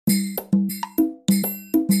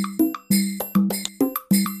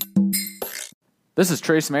This is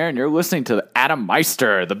Trace Mayer, and you're listening to Adam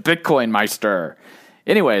Meister, the Bitcoin Meister.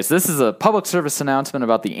 Anyways, this is a public service announcement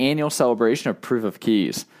about the annual celebration of Proof of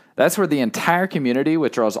Keys. That's where the entire community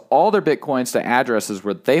withdraws all their Bitcoins to addresses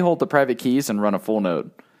where they hold the private keys and run a full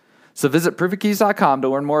node. So visit proofofkeys.com to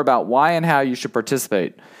learn more about why and how you should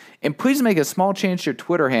participate. And please make a small change to your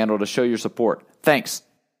Twitter handle to show your support. Thanks.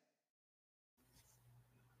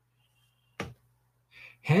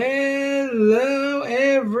 Hello,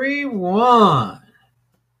 everyone.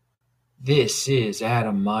 This is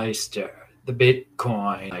Adam Meister, the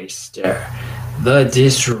Bitcoin Meister, the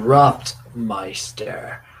Disrupt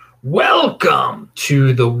Meister. Welcome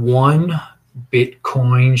to the One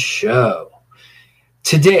Bitcoin Show.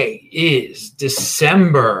 Today is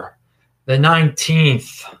December the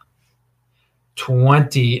 19th,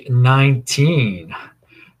 2019.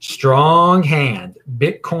 Strong hand.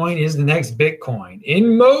 Bitcoin is the next Bitcoin.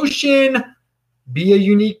 In motion, be a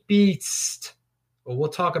unique beast. Well, we'll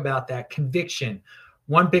talk about that. Conviction.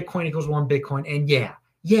 One Bitcoin equals one Bitcoin. And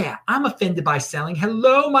yeah, I'm offended by selling.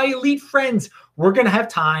 Hello, my elite friends. We're going to have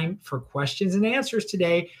time for questions and answers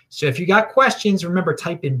today. So if you got questions, remember,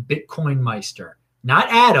 type in Bitcoin Meister. Not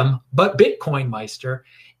Adam, but Bitcoin Meister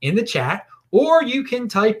in the chat. Or you can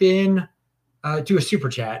type in, do a super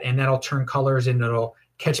chat, and that'll turn colors and it'll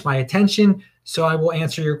catch my attention. So I will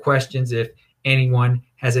answer your questions if anyone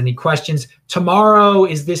has any questions. Tomorrow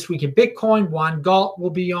is This Week in Bitcoin. Juan Galt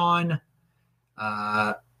will be on.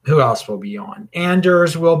 Who else will be on?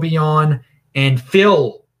 Anders will be on. And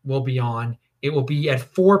Phil will be on. It will be at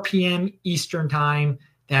 4 p.m. Eastern time.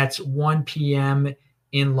 That's 1 p.m.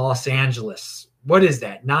 in Los Angeles. What is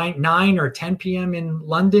that? 9 or 10 p.m. in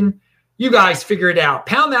London? You guys figure it out.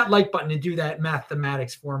 Pound that like button and do that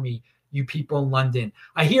mathematics for me, you people in London.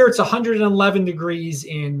 I hear it's 111 degrees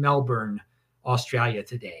in Melbourne, Australia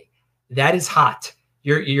today. That is hot.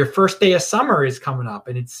 Your first day of summer is coming up,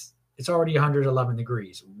 and it's already 111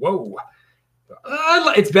 degrees. Whoa.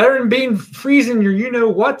 It's better than being freezing your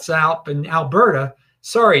you-know-what's out in Alberta.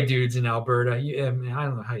 Sorry, dudes in Alberta. I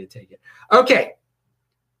don't know how you take it. Okay.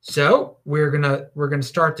 So we're gonna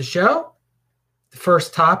start the show. The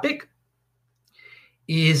first topic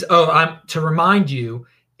is to remind you,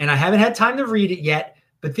 and I haven't had time to read it yet,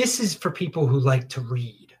 but this is for people who like to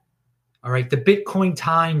read. All right, the Bitcoin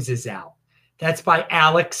Times is out. That's by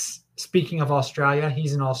Alex. Speaking of Australia,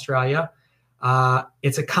 he's in Australia.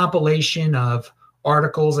 It's a compilation of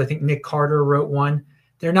articles. I think Nick Carter wrote one.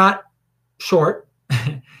 They're not short,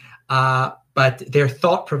 but they're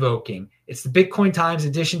thought-provoking. It's the Bitcoin Times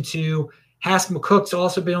edition to Haskell McCook's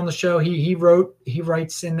also been on the show. He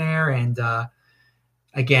writes in there, and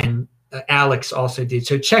again, Alex also did.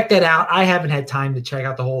 So check that out. I haven't had time to check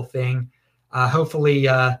out the whole thing. Hopefully,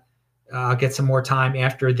 I'll get some more time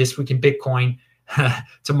after This Week in Bitcoin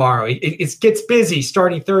tomorrow. It gets busy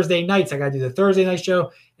starting Thursday nights. I got to do the Thursday night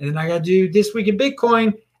show, and then I got to do This Week in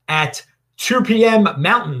Bitcoin at 2 p.m.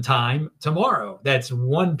 Mountain Time tomorrow. That's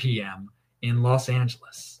 1 p.m. in Los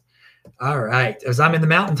Angeles. All right. As I'm in the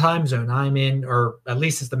Mountain Time Zone, or at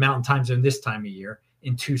least it's the Mountain Time Zone this time of year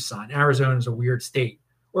in Tucson. Arizona is a weird state,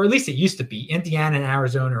 or at least it used to be. Indiana and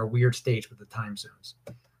Arizona are weird states with the time zones.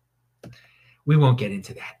 We won't get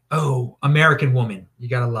into that. Oh, American Woman. You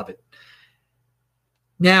got to love it.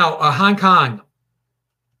 Now, Hong Kong.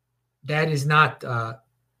 That is not, I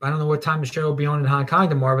don't know what time the show will be on in Hong Kong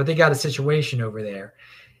tomorrow, but they got a situation over there.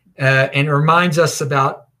 And it reminds us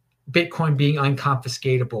about Bitcoin being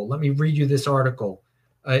unconfiscatable. Let me read you this article,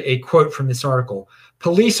 a quote from this article.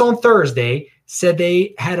 Police on Thursday said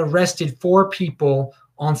they had arrested 4 people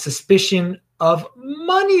on suspicion of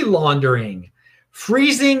money laundering,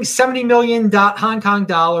 freezing 70 million Hong Kong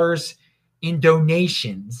dollars in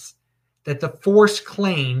donations that the force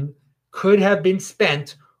claimed could have been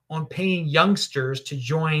spent on paying youngsters to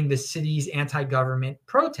join the city's anti-government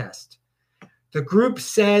protest. The group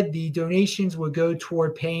said the donations would go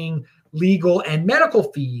toward paying legal and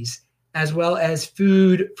medical fees, as well as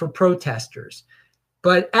food for protesters.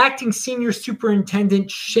 But acting senior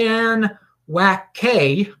superintendent Shan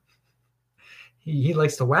Whack-K, he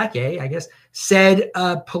likes to whack I guess, said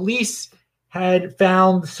police had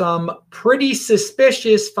found some pretty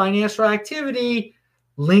suspicious financial activity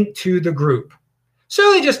linked to the group.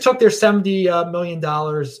 So they just took their $70 million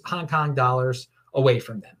Hong Kong dollars away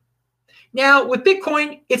from them. Now, with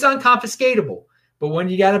Bitcoin, it's unconfiscatable. But when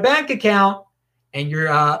you got a bank account and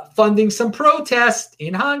you're funding some protest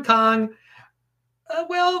in Hong Kong,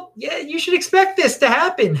 you should expect this to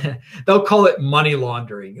happen. They'll call it money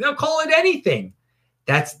laundering. They'll call it anything.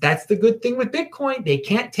 That's the good thing with Bitcoin. They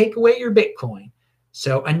can't take away your Bitcoin.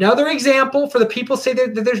 So another example for the people say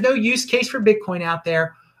that there's no use case for Bitcoin out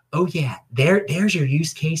there. Oh yeah, there's your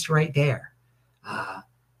use case right there.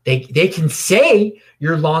 They can say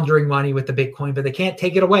you're laundering money with the Bitcoin, but they can't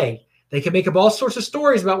take it away. They can make up all sorts of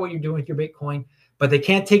stories about what you're doing with your Bitcoin, but they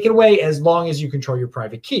can't take it away as long as you control your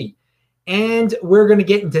private key. And we're going to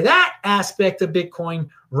get into that aspect of Bitcoin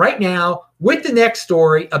right now with the next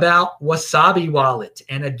story about Wasabi Wallet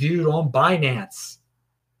and a dude on Binance.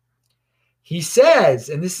 He says,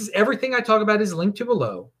 and this is everything I talk about is linked to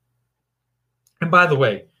below. And by the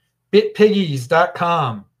way,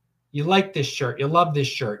 bitpiggies.com. You like this shirt. You love this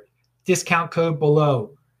shirt. Discount code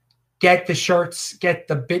below. Get the shirts. Get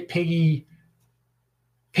the BitPiggy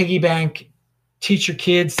piggy bank. Teach your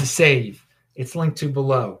kids to save. It's linked to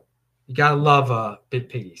below. You got to love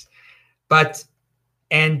BitPiggies.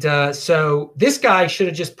 So this guy should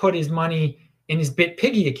have just put his money in his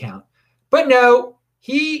BitPiggy account. But no,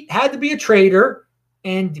 he had to be a trader,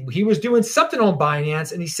 and he was doing something on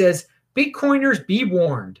Binance, and he says, Bitcoiners, be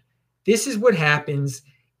warned. This is what happens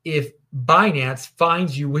if Binance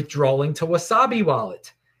finds you withdrawing to Wasabi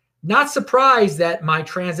Wallet. Not surprised that my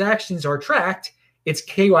transactions are tracked. It's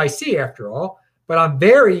KYC after all, but I'm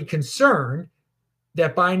very concerned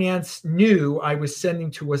that Binance knew I was sending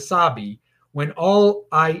to Wasabi when all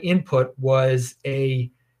I input was a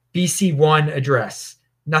BC1 address,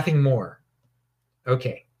 nothing more.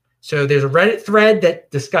 Okay, so there's a Reddit thread that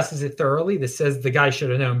discusses it thoroughly that says the guy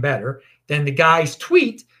should have known better than the guy's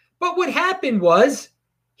tweet. But what happened was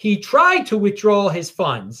he tried to withdraw his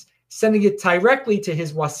funds, sending it directly to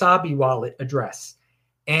his Wasabi wallet address.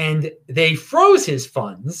 And they froze his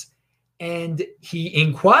funds, and he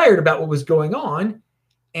inquired about what was going on,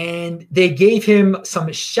 and they gave him some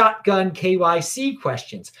shotgun KYC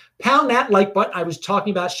questions. Pound that like button. I was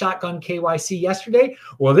talking about shotgun KYC yesterday.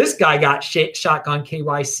 Well, this guy got shotgun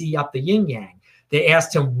KYC up the yin yang. They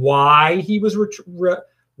asked him why he was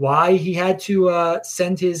why he had to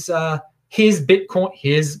send his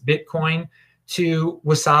Bitcoin to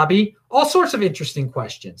Wasabi. All sorts of interesting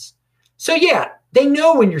questions. So yeah, they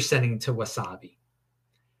know when you're sending it to Wasabi.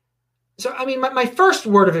 So, I mean, my first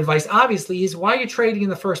word of advice, obviously, is why you're trading in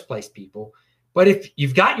the first place, people. But if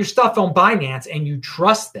you've got your stuff on Binance and you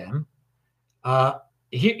trust them,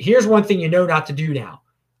 here's one thing you know not to do now.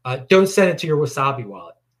 Don't send it to your Wasabi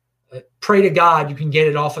wallet. Pray to God you can get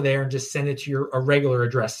it off of there and just send it to a regular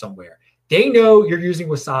address somewhere. They know you're using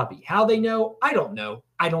Wasabi. How they know, I don't know.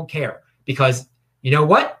 I don't care. Because you know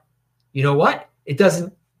what? It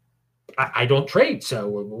doesn't, I don't trade. So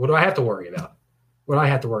what do I have to worry about? What do I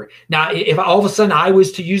have to worry? Now, if all of a sudden I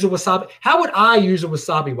was to use a Wasabi, how would I use a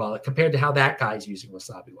Wasabi wallet compared to how that guy's using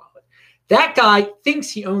Wasabi wallet? That guy thinks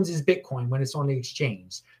he owns his Bitcoin when it's on the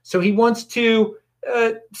exchange. So he wants to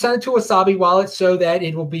send it to a Wasabi wallet so that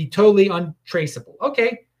it will be totally untraceable.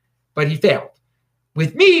 Okay, but he failed.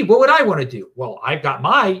 With me, what would I want to do? Well, I've got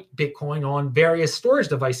my Bitcoin on various storage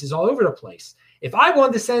devices all over the place. If I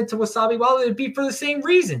wanted to send it to Wasabi wallet, it'd be for the same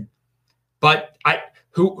reason. But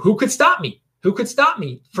who could stop me? Who could stop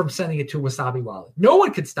me from sending it to a Wasabi wallet? No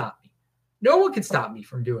one could stop me. No one could stop me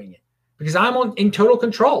from doing it because I'm in total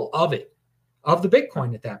control of it, of the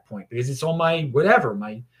Bitcoin at that point, because it's on my whatever,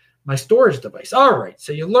 my storage device. All right,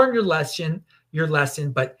 so you learn your lesson,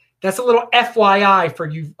 but that's a little FYI for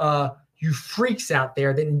you freaks out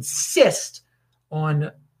there that insist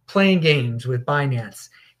on playing games with Binance.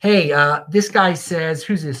 Hey, this guy says,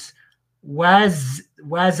 who's this?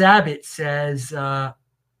 Wasabi says,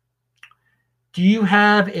 do you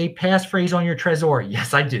have a passphrase on your Trezor?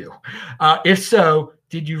 Yes, I do. If so,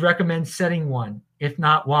 did you recommend setting one? If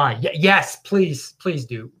not, why? Yes, please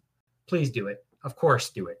do. Please do it. Of course,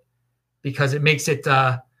 do it. Because it makes it,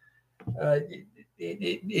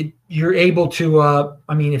 you're able to,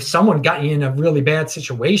 if someone got you in a really bad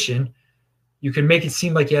situation, you can make it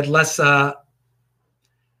seem like you had less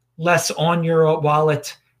on your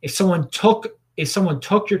wallet. If someone took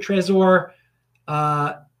your Trezor,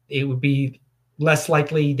 it would be less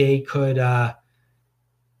likely they could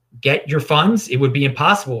get your funds. It would be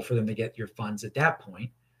impossible for them to get your funds at that point.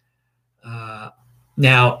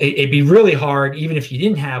 Now, it'd be really hard, even if you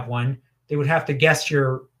didn't have one. They would have to guess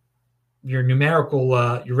your numerical,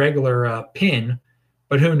 your regular PIN,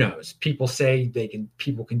 but who knows? People say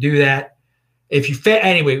people can do that. If you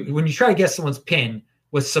anyway, when you try to guess someone's PIN,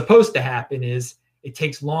 what's supposed to happen is it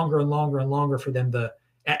takes longer and longer and longer for them to,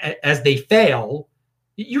 as they fail.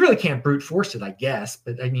 You really can't brute force it, I guess.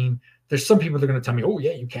 But I mean, there's some people that are going to tell me, oh,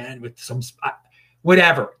 yeah, you can with some,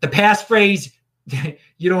 whatever. The passphrase,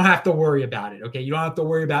 you don't have to worry about it, okay? You don't have to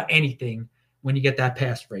worry about anything when you get that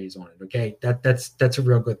passphrase on it, okay? That's a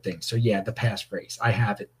real good thing. So, yeah, the passphrase, I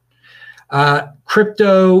have it.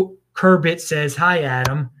 Crypto Kerbit says, hi,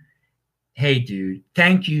 Adam. hey, dude,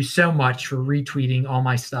 thank you so much for retweeting all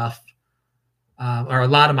my stuff, or a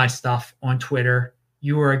lot of my stuff on Twitter.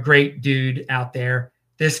 You are a great dude out there.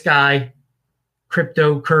 This guy,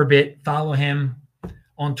 Crypto Kerbit, follow him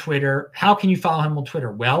on Twitter. How can you follow him on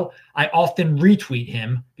Twitter? Well, I often retweet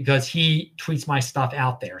him because he tweets my stuff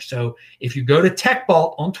out there. So if you go to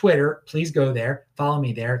TechBalt on Twitter, please go there. Follow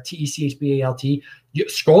me there, TechBalt. You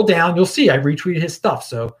scroll down, you'll see I retweeted his stuff.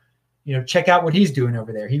 So, check out what he's doing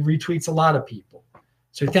over there. He retweets a lot of people.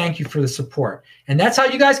 So thank you for the support. And that's how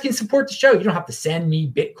you guys can support the show. You don't have to send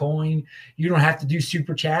me Bitcoin. You don't have to do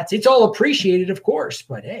super chats. It's all appreciated, of course.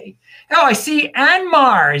 But hey, I see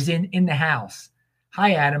Anmar is in the house.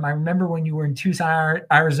 Hi, Adam. I remember when you were in Tucson,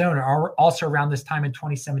 Arizona, also around this time in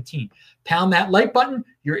 2017. Pound that like button.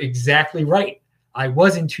 You're exactly right. I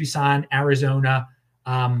was in Tucson, Arizona.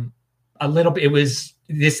 A little bit. It was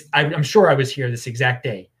this. I'm sure I was here this exact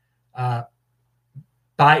day.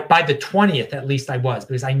 By the 20th, at least I was,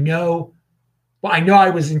 because I know I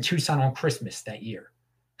was in Tucson on Christmas that year.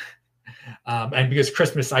 And because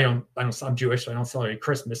Christmas, I'm Jewish, so I don't celebrate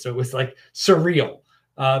Christmas. So it was like surreal,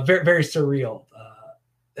 very, very surreal.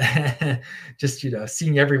 Just,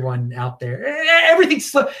 seeing everyone out there, everything's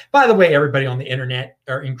slow. By the way, everybody on the internet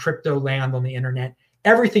or in crypto land on the internet,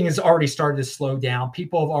 everything has already started to slow down.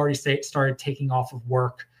 People have already started taking off of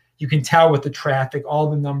work. You can tell with the traffic,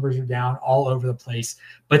 all the numbers are down all over the place.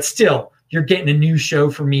 But still, you're getting a new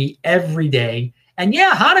show for me every day. And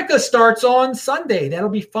yeah, Hanukkah starts on Sunday. That'll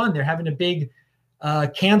be fun. They're having a big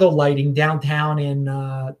candle lighting downtown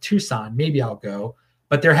in Tucson. Maybe I'll go.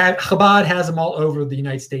 But Chabad has them all over the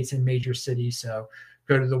United States in major cities. So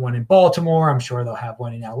go to the one in Baltimore. I'm sure they'll have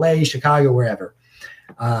one in LA, Chicago, wherever.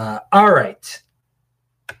 All right.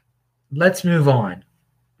 Let's move on.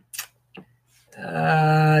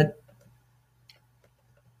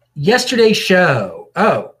 Yesterday's show.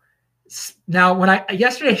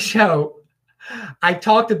 Yesterday's show, I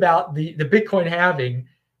talked about the Bitcoin halving,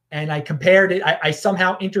 and I compared it. I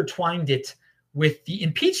somehow intertwined it with the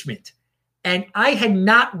impeachment. And I had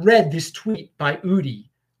not read this tweet by Udi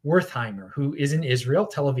Wertheimer, who is in Israel,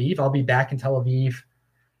 Tel Aviv. I'll be back in Tel Aviv,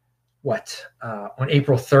 on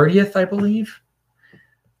April 30th, I believe.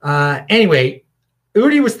 Anyway,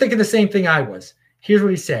 Udi was thinking the same thing I was. Here's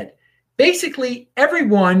what he said. Basically,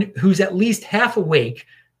 everyone who's at least half awake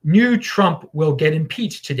knew Trump will get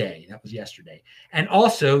impeached today. That was yesterday. And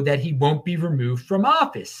also that he won't be removed from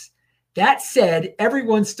office. That said,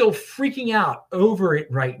 everyone's still freaking out over it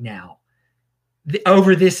right now,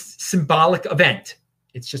 over this symbolic event.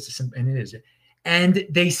 It's just and it is. And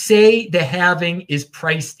they say the halving is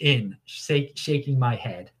priced in, shaking my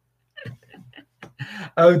head.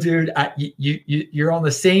 Oh, dude, you're on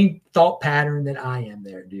the same thought pattern that I am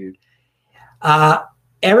there, dude.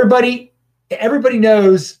 Everybody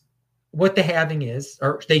knows what the halving is,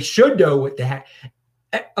 or they should know what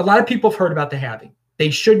a lot of people have heard about the halving.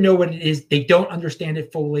 They should know what it is. They don't understand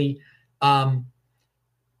it fully.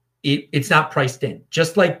 It's not priced in.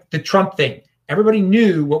 Just like the Trump thing. Everybody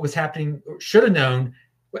knew what was happening, or should have known.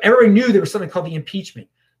 Everybody knew there was something called the impeachment.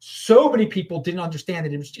 So many people didn't understand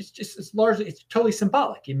that it was just it's totally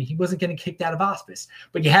symbolic. I mean, he wasn't getting kicked out of office,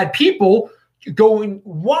 but you had people going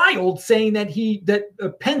wild saying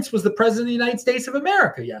that Pence was the president of the United States of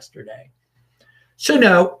America yesterday. So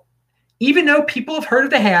no, even though people have heard of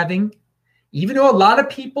the halving, even though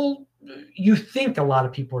you think a lot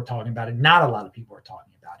of people are talking about it, not a lot of people are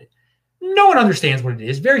talking about it. No one understands what it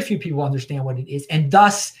is. Very few people understand what it is, and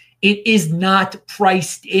thus it is not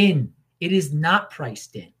priced in. It is not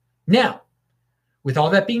priced in. Now, with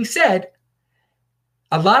all that being said,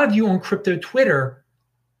 a lot of you on crypto Twitter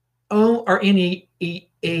are in a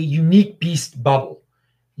unique beast bubble.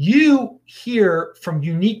 You hear from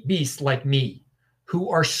unique beasts like me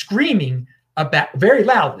who are screaming about very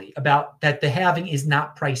loudly about that the halving is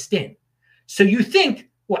not priced in. So you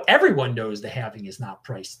think, well, everyone knows the halving is not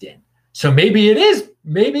priced in. So maybe it is.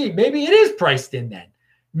 Maybe it is priced in then.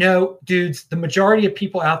 No, dudes, the majority of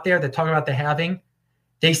people out there that talk about the halving,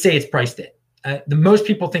 they say it's priced in. Most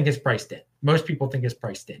people think it's priced in. Most people think it's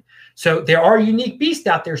priced in. So there are unique beasts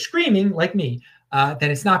out there screaming, like me, that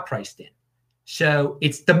it's not priced in. So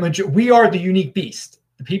it's we are the unique beast.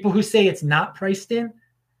 The people who say it's not priced in,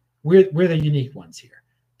 we're the unique ones here.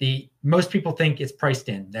 Most people think it's priced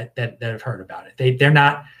in that have heard about it. They're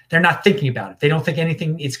not thinking about it. They don't think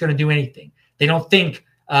it's going to do anything. They don't think.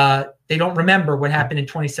 They don't remember what happened in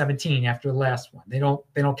 2017 after the last one. They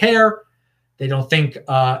don't care. They don't think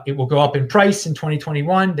it will go up in price in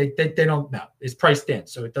 2021. They don't know. It's priced in,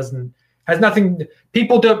 so it has nothing. They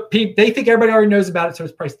think everybody already knows about it, so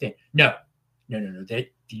it's priced in. No.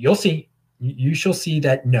 You'll see. You shall see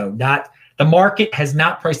that not the market has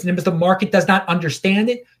not priced it in, but the market does not understand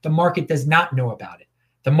it. The market does not know about it.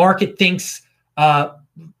 The market thinks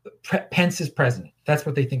Pence is president. That's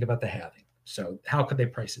what they think about the halving. So how could they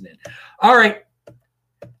price it in? All right.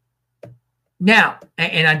 Now,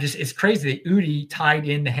 and it's crazy that Udi tied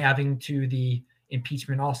in the halving to the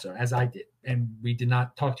impeachment also, as I did, and we did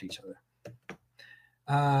not talk to each other.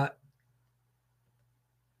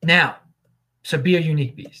 Now, so be a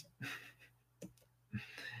unique beast.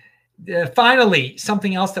 Finally,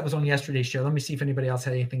 something else that was on yesterday's show. Let me see if anybody else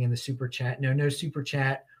had anything in the super chat. No super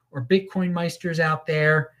chat or Bitcoin Meisters out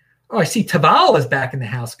there. Oh, I see Taval is back in the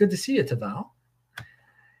house. Good to see you, Taval.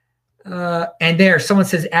 And there, someone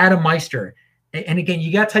says Adam Meister. And again,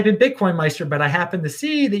 you got to type in Bitcoin Meister, but I happen to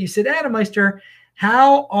see that you said Adam Meister.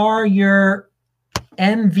 How are your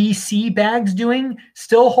MVC bags doing?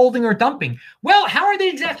 Still holding or dumping? Well, how are they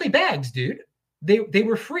exactly bags, dude? They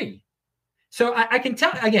were free. So I can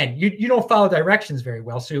tell, again, you don't follow directions very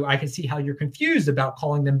well, so I can see how you're confused about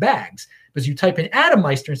calling them bags because you type in Adam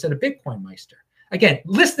Meister instead of Bitcoin Meister. Again,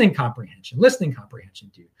 listening comprehension,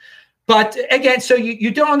 dude. But again, so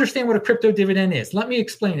you don't understand what a crypto dividend is. Let me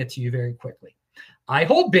explain it to you very quickly. I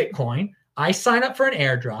hold Bitcoin, I sign up for an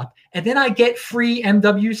airdrop, and then I get free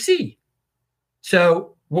MWC.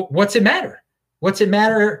 So what's it matter? What's it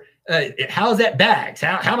matter? How is that bags?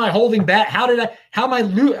 How am I holding back? How am I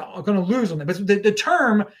going to lose on that? But the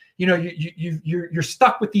term, you're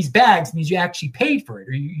stuck with these bags means you actually paid for it,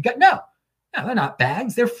 or you got no, they're not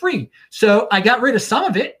bags, they're free. So I got rid of some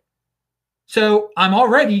of it. So I'm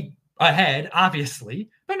already ahead, obviously,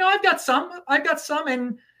 but no, I've got some,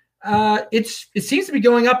 and it seems to be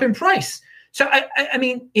going up in price. So I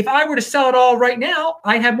mean, if I were to sell it all right now,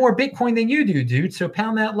 I'd have more Bitcoin than you do, dude. So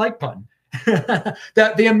pound that like button.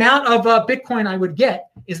 the amount of Bitcoin I would get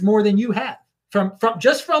is more than you have from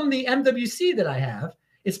the MWC that I have.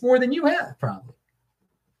 It's more than you have, probably.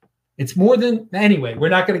 It's more than anyway. We're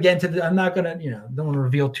not going to get into I'm not going to don't want to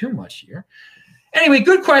reveal too much here. Anyway,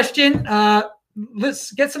 good question.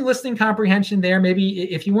 Let's get some listening comprehension there.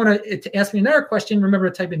 Maybe if you want to ask me another question, remember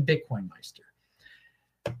to type in Bitcoin Meister.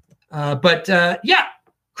 But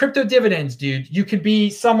crypto dividends, dude. You could be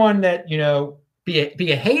someone that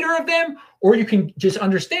be a hater of them, or you can just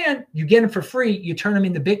understand you get them for free, you turn them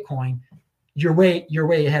into Bitcoin. You're way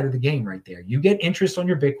ahead of the game right there. You get interest on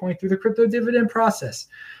your Bitcoin through the crypto dividend process.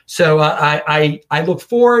 So I look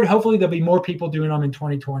forward. Hopefully there'll be more people doing them in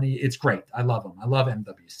 2020. It's great. I love them. I love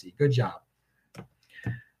MWC. Good job.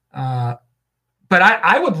 But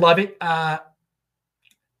I would love it. I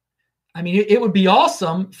mean, it would be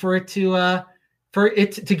awesome for it to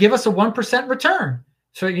give us a 1% return.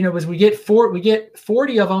 So, as we get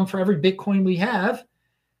 40 of them for every Bitcoin we have.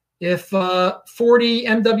 If 40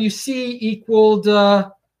 MWC equaled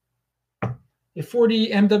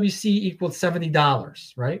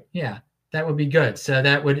 $70, right? Yeah, that would be good. So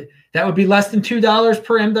that would be less than $2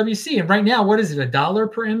 per MWC. And right now, what is it?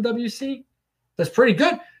 $1 per MWC? That's pretty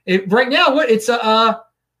good. Right now, it's a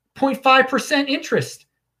 0.5% interest.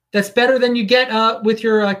 That's better than you get with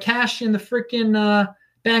your cash in the freaking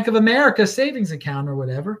Bank of America savings account or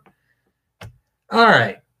whatever. All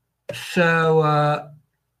right. So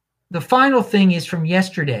the final thing is from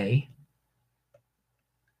yesterday.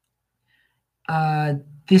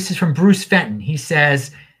 This is from Bruce Fenton. He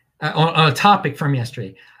says on a topic from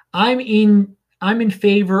yesterday, I'm in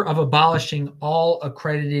favor of abolishing all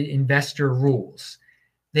accredited investor rules.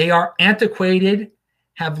 They are antiquated,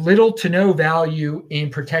 have little to no value in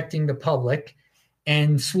protecting the public,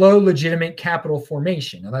 and slow legitimate capital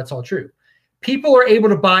formation. Now, that's all true. People are able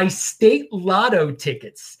to buy state lotto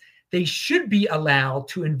tickets. They should be allowed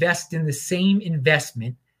to invest in the same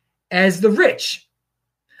investment as the rich.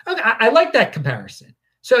 Okay, I like that comparison.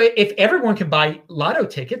 So if everyone can buy lotto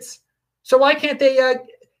tickets, so why can't they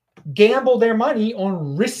gamble their money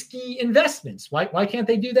on risky investments? Why can't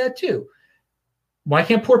they do that too? Why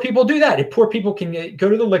can't poor people do that? If poor people can go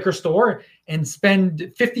to the liquor store and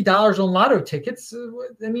spend $50 on lotto tickets,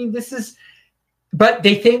 I mean, but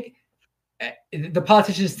they think, the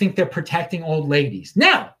politicians think they're protecting old ladies.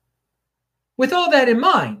 Now, with all that in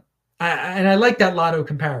mind, I like that lotto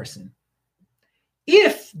comparison.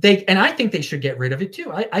 And I think they should get rid of it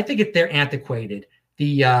too. I think they're antiquated,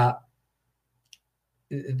 the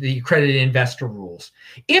accredited investor rules.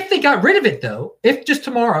 If they got rid of it though, if just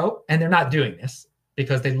tomorrow, and they're not doing this,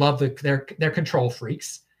 because they love they're control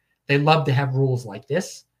freaks. They love to have rules like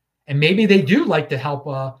this. And maybe they do like to help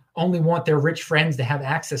only want their rich friends to have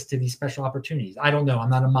access to these special opportunities. I don't know. I'm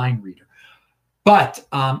not a mind reader. But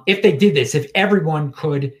if they did this, if everyone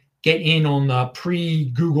could get in on the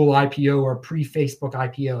pre-Google IPO or pre-Facebook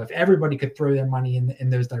IPO, if everybody could throw their money in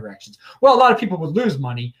those directions. Well, a lot of people would lose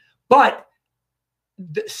money, but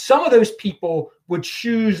some of those people would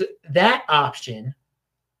choose that option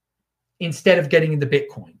instead of getting into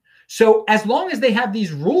Bitcoin. So as long as they have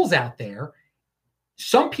these rules out there,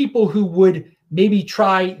 some people who would maybe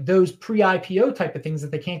try those pre-IPO type of things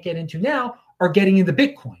that they can't get into now are getting into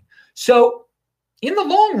Bitcoin. So in the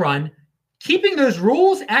long run, keeping those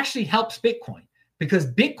rules actually helps Bitcoin, because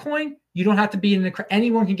Bitcoin, you don't have to be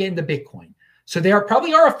anyone can get into Bitcoin. So there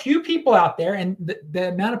probably are a few people out there, and the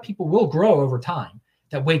amount of people will grow over time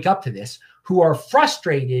that wake up to this, who are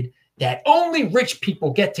frustrated that only rich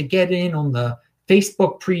people get in on the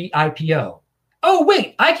Facebook pre-IPO. Oh,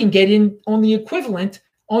 wait, I can get in on the equivalent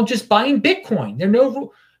on just buying Bitcoin. There are no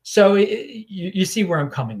rules. So you see where I'm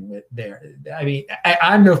coming with there. I mean,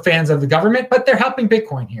 I'm no fans of the government, but they're helping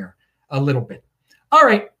Bitcoin here a little bit. All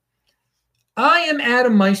right. I am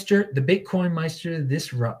Adam Meister, the Bitcoin Meister, the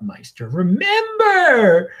Disrupt Meister.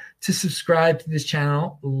 Remember to subscribe to this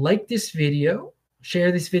channel, like this video,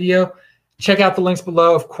 share this video, check out the links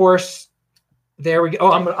below. Of course, there we go.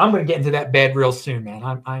 Oh, I'm going to get into that bed real soon,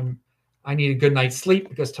 man. I need a good night's sleep,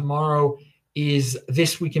 because tomorrow is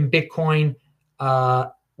This Week in Bitcoin,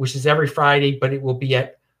 which is every Friday, but it will be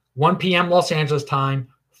at 1 p.m. Los Angeles time,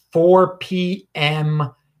 4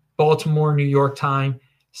 p.m. Baltimore, New York time.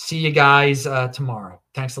 See you guys tomorrow.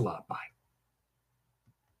 Thanks a lot. Bye.